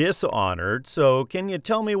Honorably Dishonored. So can you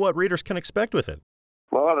tell me what readers can expect with it?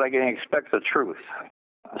 Well, they can expect the truth.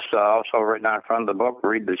 So also written on front of the book,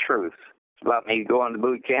 Read the Truth. It's about me going to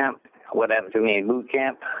boot camp, what happened to me in boot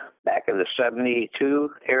camp back in the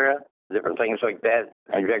 72 era, different things like that.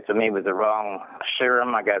 Injected me with the wrong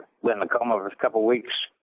serum. I went in a coma for a couple of weeks.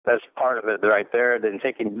 That's part of it right there. Then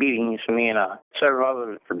taking beatings, me and several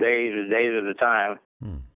others for days and days at a time.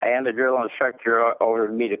 And the drill instructor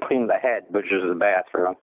ordered me to clean the head, which is the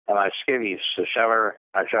bathroom, and my skivvies, the shower,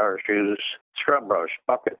 my shower shoes, scrub brush,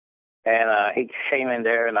 bucket. And he came in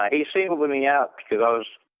there, and he singled me out because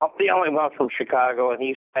I'm the only one from Chicago, and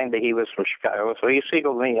he claimed that he was from Chicago, so he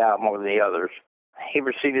singled me out more than the others. He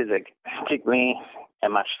proceeded to kick me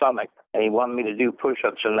in my stomach, and he wanted me to do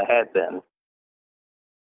push-ups in the head then.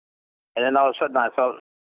 And then all of a sudden I felt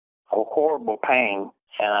a horrible pain,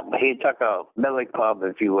 and he took a billy club,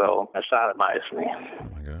 if you will, and sodomized me. Oh,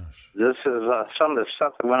 my gosh. This is some of the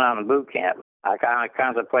stuff that went on in boot camp. I kind of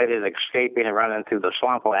contemplated escaping and running through the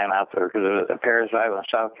swampland out there because it was at Paris Island,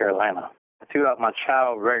 South Carolina. I threw out my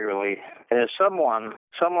child regularly, and if someone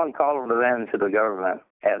called it in to the government.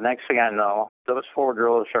 And next thing I know, those 4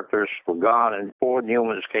 drill instructors were gone and 4 new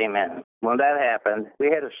ones came in. When that happened,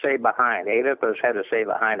 we had to stay behind. 8 of us had to stay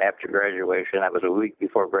behind after graduation. That was a week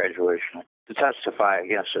before graduation to testify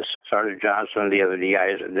against us. Sergeant Johnson and the other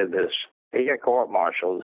DIs that did this. They got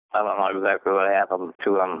court-martialed. I don't know exactly what happened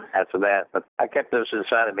to them after that, but I kept this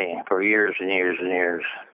inside of me for years and years and years.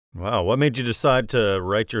 Wow. What made you decide to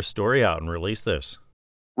write your story out and release this?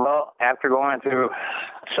 Well, after going through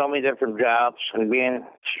so many different jobs and being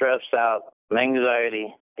stressed out,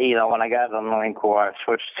 anxiety, when I got in the Marine Corps, I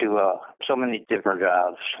switched to so many different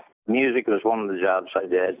jobs. Music was one of the jobs I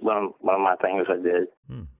did, one of my things I did.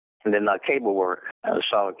 And then cable work. I was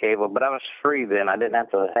solid cable, but I was free then. I didn't have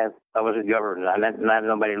to I wasn't governed. I didn't have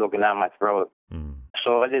nobody looking down my throat.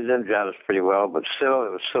 So I did them jobs pretty well, but still,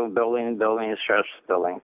 it was still building, stress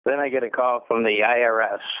building. Then I get a call from the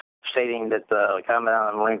IRS stating that the Commandant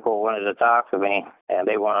of the Marine Corps wanted to talk to me, and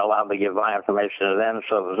they weren't allowed to give my information to them,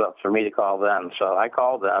 so it was up for me to call them. So I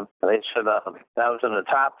called them. They said that was in the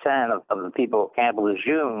top 10 of the people at Camp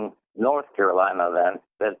Lejeune, North Carolina then,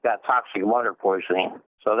 that got toxic water poisoning.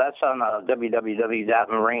 So that's on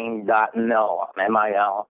www.marine.mil,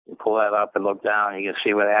 M-I-L. You pull that up and look down, you can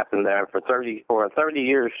see what happened there. For 30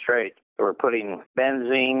 years straight, they were putting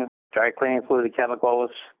benzene, dry cleaning fluid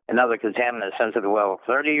chemicals, and other contaminants into the well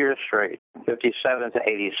 30 years straight, 57 to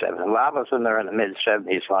 87. A lot of us in there in the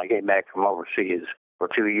mid-70s when I came back from overseas for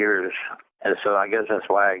 2 years. And so I guess that's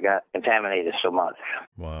why I got contaminated so much.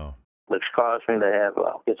 Wow. Which caused me to have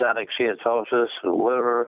exotic steatosis,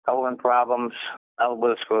 liver, colon problems. The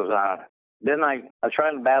list goes on. Then I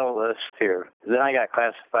tried to battle this here. Then I got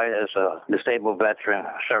classified as a disabled veteran,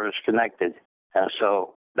 service-connected. And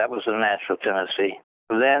so that was in Nashville, Tennessee.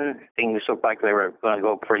 Then things looked like they were going to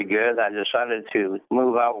go pretty good. I decided to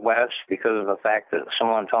move out west because of the fact that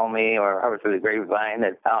someone told me or heard through the grapevine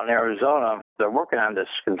that out in Arizona, they're working on this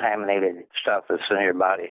contaminated stuff that's in your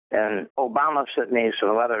body. And Obama sent me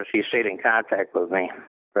some letters. He stayed in contact with me,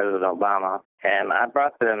 President Obama. And I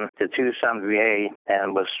brought them to Tucson, VA,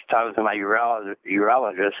 and was talking to my urologist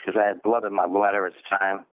because I had blood in my bladder at the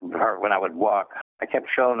time, when I would walk. I kept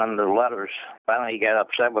showing him the letters. Finally, he got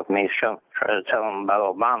upset with me, tried to tell him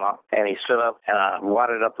about Obama, and he stood up and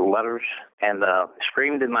wadded up the letters and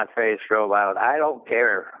screamed in my face real loud, I don't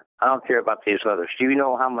care. I don't care about these letters. Do you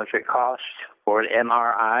know how much it costs for an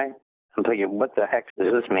MRI? I'm thinking, what the heck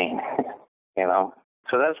does this mean?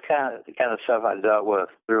 So that's the kind of stuff I dealt with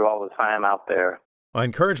through all the time out there. I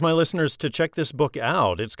encourage my listeners to check this book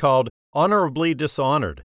out. It's called Honorably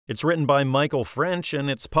Dishonored. It's written by Michael French, and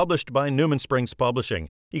it's published by Newman Springs Publishing.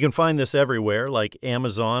 You can find this everywhere, like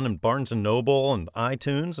Amazon and Barnes & Noble and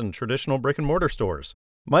iTunes and traditional brick-and-mortar stores.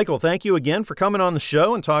 Michael, thank you again for coming on the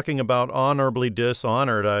show and talking about Honorably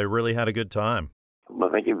Dishonored. I really had a good time. Well,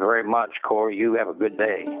 thank you very much, Corey. You have a good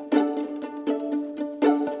day.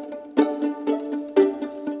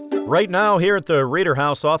 Right now, here at the Reader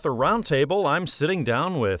House Author Roundtable, I'm sitting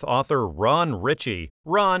down with author Ron Ritchie.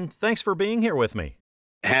 Ron, thanks for being here with me.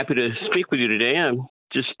 Happy to speak with you today. I'm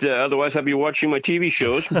Just otherwise I'd be watching my TV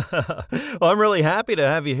shows. Well, I'm really happy to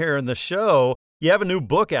have you here in the show. You have a new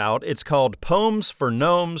book out. It's called Poems for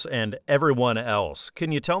Gnomes and Everyone Else.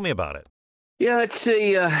 Can you tell me about it? Yeah,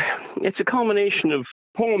 it's a culmination of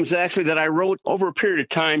poems actually that I wrote over a period of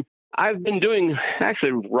time. I've been doing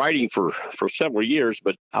actually writing for several years,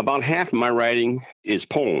 but about half of my writing is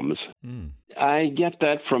poems. I get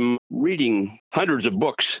that from reading hundreds of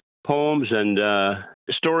books, poems and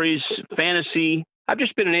stories, fantasy. I've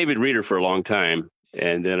just been an avid reader for a long time,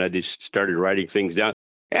 and then I just started writing things down.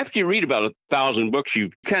 After you read about 1,000 books,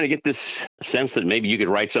 you kind of get this sense that maybe you could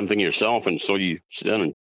write something yourself, and so you sit down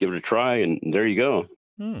and give it a try, and there you go.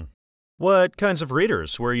 What kinds of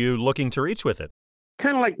readers were you looking to reach with it?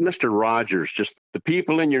 Kind of like Mr. Rogers, just the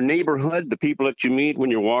people in your neighborhood, the people that you meet when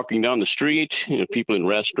you're walking down the street, people in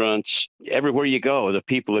restaurants, everywhere you go, the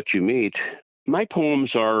people that you meet. My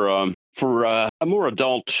poems are for a more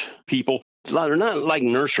adult people. They're not like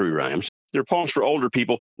nursery rhymes. They're poems for older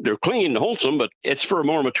people. They're clean and wholesome, but it's for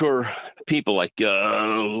more mature people. Like a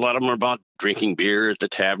lot of them are about drinking beer at the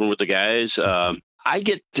tavern with the guys. I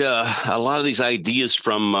get a lot of these ideas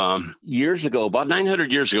from years ago. About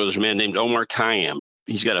 900 years ago, there's a man named Omar Khayyam.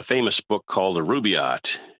 He's got a famous book called The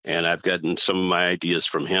Rubaiyat, and I've gotten some of my ideas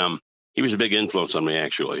from him. He was a big influence on me,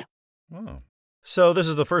 actually. Oh. So this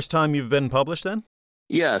is the first time you've been published, then?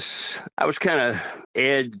 Yes. I was kind of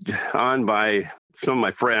egged on by some of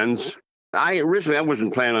my friends. Originally, I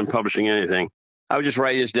wasn't planning on publishing anything. I would just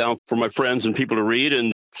write this down for my friends and people to read,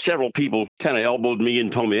 and several people kind of elbowed me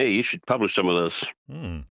and told me, hey, you should publish some of this.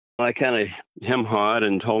 I kind of hem-hawed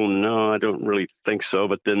and told them, no, I don't really think so.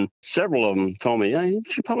 But then several of them told me, yeah, you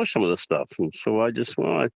should publish some of this stuff. And so I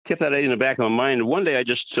kept that idea in the back of my mind. One day I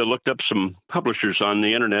just looked up some publishers on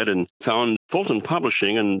the internet and found Fulton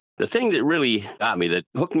Publishing. And the thing that really got me, that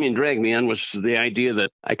hooked me and dragged me in, was the idea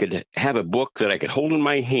that I could have a book that I could hold in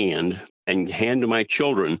my hand and hand to my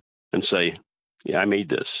children and say, yeah, I made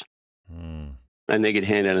this. And they could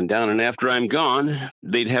hand it down. And after I'm gone,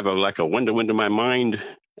 they'd have a window into my mind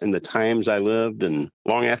and the times I lived, and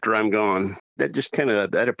long after I'm gone. That just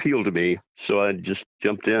that appealed to me. So I just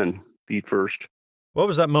jumped in, feet first. What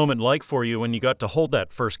was that moment like for you when you got to hold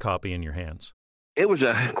that first copy in your hands? It was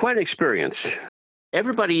quite an experience.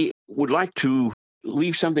 Everybody would like to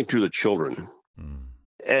leave something to the children.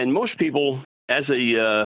 And most people, as they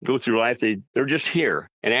go through life, they're just here.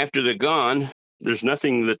 And after they're gone, there's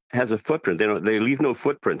nothing that has a footprint. They leave no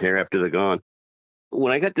footprint here after they're gone.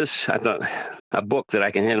 When I got this, I thought, a book that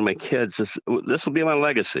I can hand to my kids, this will be my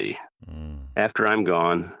legacy. After I'm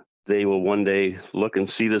gone, they will one day look and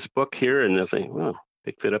see this book here, and they'll think, well,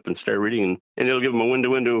 pick it up and start reading. And it'll give them a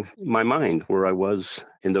window into my mind, where I was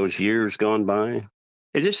in those years gone by.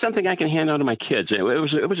 It is something I can hand out to my kids. It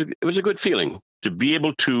was a good feeling to be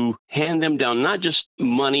able to hand them down, not just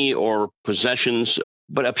money or possessions,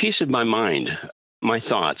 but a piece of my mind, my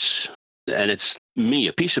thoughts. And it's me,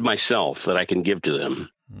 a piece of myself that I can give to them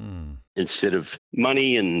instead of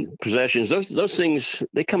money and possessions. Those things,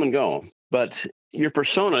 they come and go. But your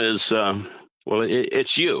persona is,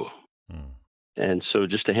 it's you. And so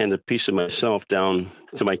just to hand a piece of myself down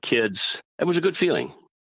to my kids, it was a good feeling.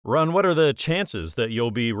 Ron, what are the chances that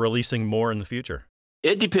you'll be releasing more in the future?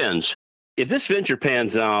 It depends. If this venture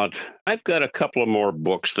pans out, I've got a couple of more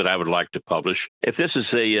books that I would like to publish. If this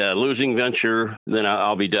is a losing venture, then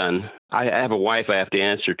I'll be done. I have a wife I have to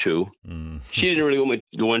answer to. She didn't really want me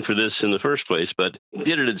to go in for this in the first place, but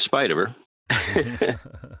did it in spite of her.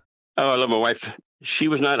 Oh, I love my wife. She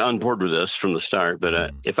was not on board with this from the start,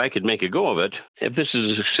 but if I could make a go of it, if this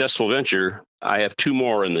is a successful venture, I have two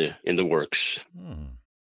more in the works.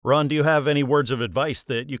 Ron, do you have any words of advice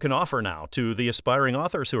that you can offer now to the aspiring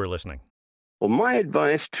authors who are listening? Well, my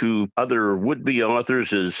advice to other would-be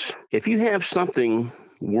authors is, if you have something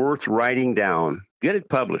worth writing down, get it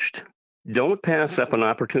published. Don't pass up an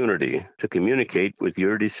opportunity to communicate with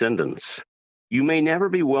your descendants. You may never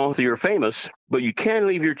be wealthy or famous, but you can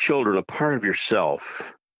leave your children a part of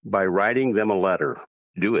yourself by writing them a letter.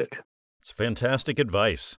 Do it. It's fantastic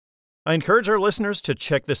advice. I encourage our listeners to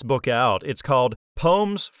check this book out. It's called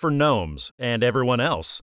Poems for Gnomes and Everyone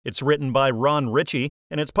Else. It's written by Ron Ritchie,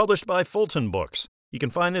 and it's published by Fulton Books. You can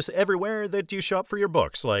find this everywhere that you shop for your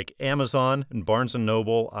books, like Amazon and Barnes &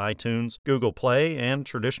 Noble, iTunes, Google Play, and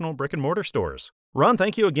traditional brick-and-mortar stores. Ron,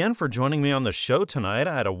 thank you again for joining me on the show tonight.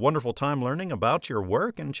 I had a wonderful time learning about your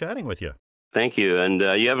work and chatting with you. Thank you, and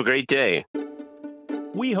you have a great day.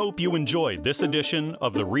 We hope you enjoyed this edition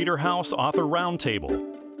of the Reader House Author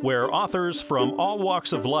Roundtable, where authors from all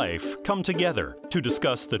walks of life come together to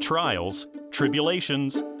discuss the trials,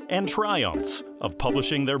 tribulations, and triumphs of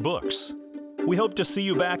publishing their books. We hope to see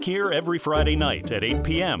you back here every Friday night at 8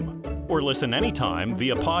 p.m. or listen anytime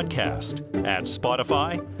via podcast at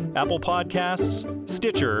Spotify, Apple Podcasts,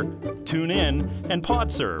 Stitcher, TuneIn, and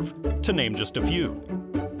PodServe, to name just a few.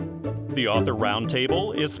 The Author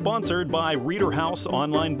Roundtable is sponsored by Reader House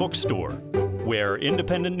Online Bookstore, where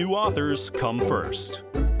independent new authors come first.